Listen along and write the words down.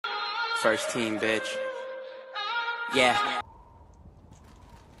First team, bitch. Yeah.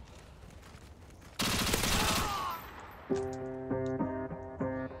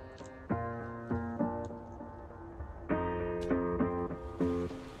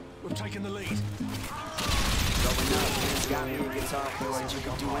 We've taken the lead. Growing up, it's got me a guitar. Said you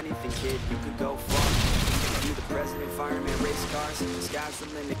could do anything, kid, you could go far. You the president, fireman, race cars. The sky's the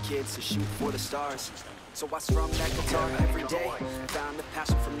limit, kid, so shoot for the stars. So I strum that guitar every day. Found the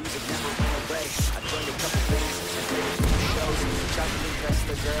passion for music, never went away. I joined a couple bands and played a few shows. Tried to impress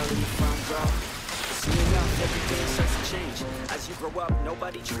the girl in the front row. But soon enough, everything starts to change. As you grow up,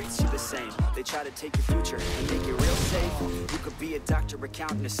 nobody treats you the same. They try to take your future and make it real safe. You could be a doctor,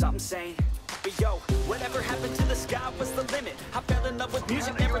 accountant, or something sane. But yo, whatever happened to the sky was the limit. I fell in love with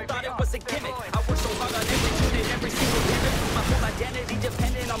music, never thought it was a gimmick. I worked so hard on every tune and every single lyric. My whole identity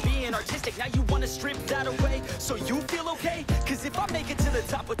dependent on being artistic. Now you wanna strip that away, so you feel okay? Cause if I make it to the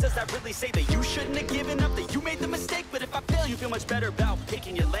top, what does that really say? That you shouldn't have given up, that you made the mistake? But if I fail, you feel much better about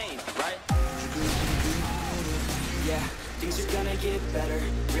picking your lane, right? Yeah, things are gonna get better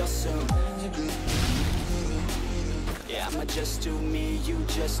real soon. Yeah, I'ma just do me, you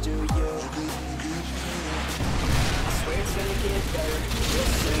just do you. I swear it's gonna get better real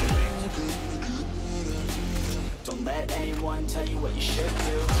soon. Don't let anyone tell you what you should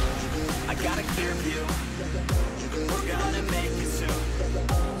do. I got a clear view. We're gonna make it soon.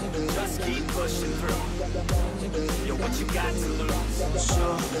 Just keep pushing through. Yo, what you got to lose?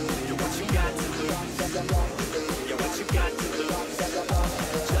 Yo, what you got to lose? Yo, what you got to lose?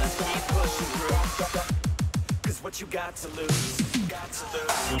 Just keep pushing through. What you got to lose, got to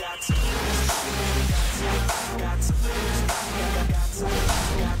lose, got to lose, got to lose, got to lose, got to lose,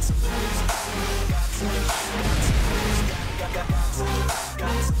 got to lose, got to lose,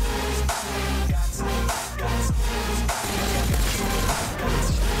 got to lose, got to lose, got to lose, got to lose.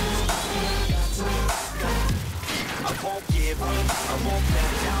 I won't give up, I won't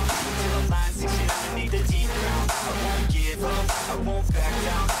back down till the line 6 feet underneath the deep ground. I won't give up, I won't back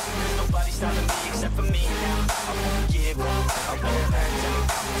down. There's nobody stopping me except for me now. I won't give up, I won't back down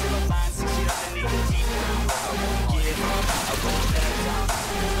till the line 6 feet underneath the deep ground. I won't give up, I won't back down.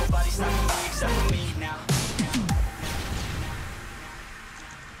 There's nobody stopping me except for me now.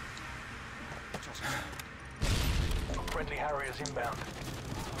 Friendly Harriers inbound.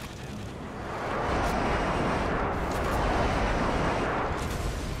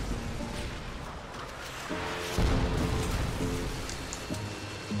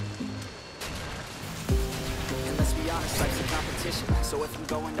 Life's a competition, so if I'm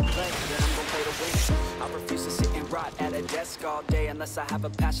going to play, then I'm gonna play to win. I refuse to sit and rot at a desk all day unless I have a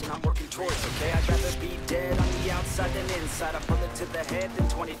passion I'm working towards, okay? I'd rather be dead on the outside than inside. A bullet to the head than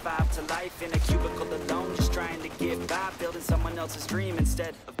 25 to life in a cubicle alone, just trying to get by, building someone else's dream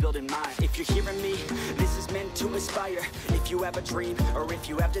instead of building mine. If you're hearing me, this is meant to inspire. If you have a dream, or if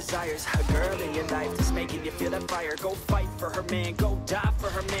you have desires, a girl in your life that's making you feel that fire, go fight for her, man, go die for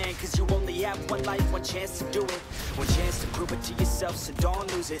her, man. Cause you only have one life, one chance to do it, one chance to prove it to yourself, so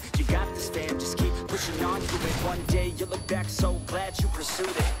don't lose it. You got this, fam, just keep pushing on through it. One day you'll look back so glad you pursued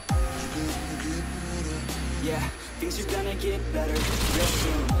it. Yeah, things are gonna get better real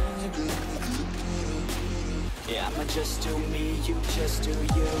soon. Yeah, I'ma just do me, you just do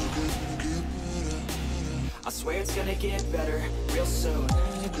you. I swear it's gonna get better real soon.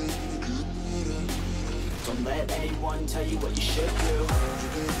 Don't let anyone tell you what you should do.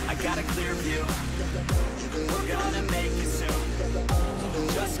 I got a clear view. We're gonna make it soon.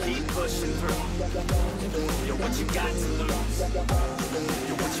 Just keep pushing through. Yo, what you got to lose? Yo,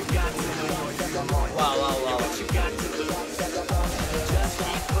 what you got to lose? Wow. Yo, what you got to lose? Just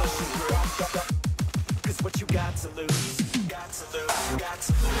keep pushing through. Cause what you got to lose? Got to lose, got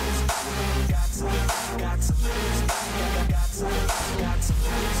to lose, got to lose, got to lose, got to lose, got to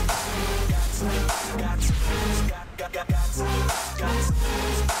lose, got to lose, got to lose, got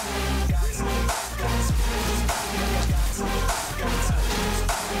to lose, got to lose, got to lose, got to lose, got to lose,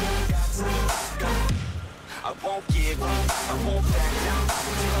 got to lose. I won't give up, I won't back down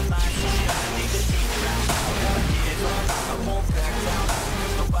till the line is underneath the deep ground. I won't give up, I won't back down.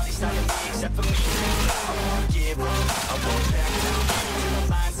 There's nobody stopping me except for me. I won't give up, I won't back down till the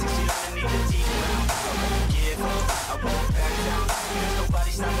line 6 feet underneath the deep ground. I won't give up, I won't back down. There's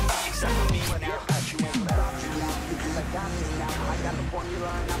nobody stopping me except for me now. Because I got this now, I got the formula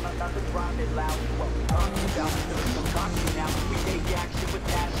and I'm about to drive it loud. What we talking about, there's some talking now. We take action with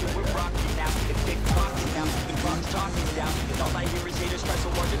passion, we're rocking now. It's big talking now, the clock's talking down. And all I hear is haters try so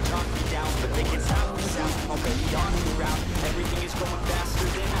hard to talk me down. But they can stop me sound, already on the ground. Everything is going faster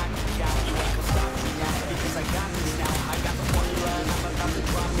than I can count. You ain't gonna stop me now, because I got this now. I got the formula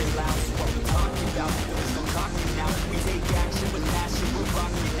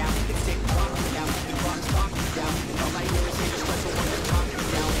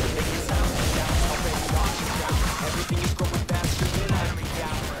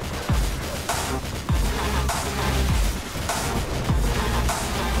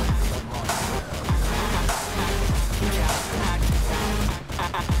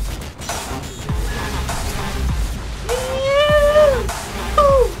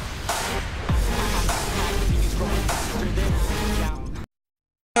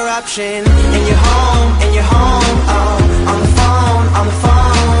option, and your heart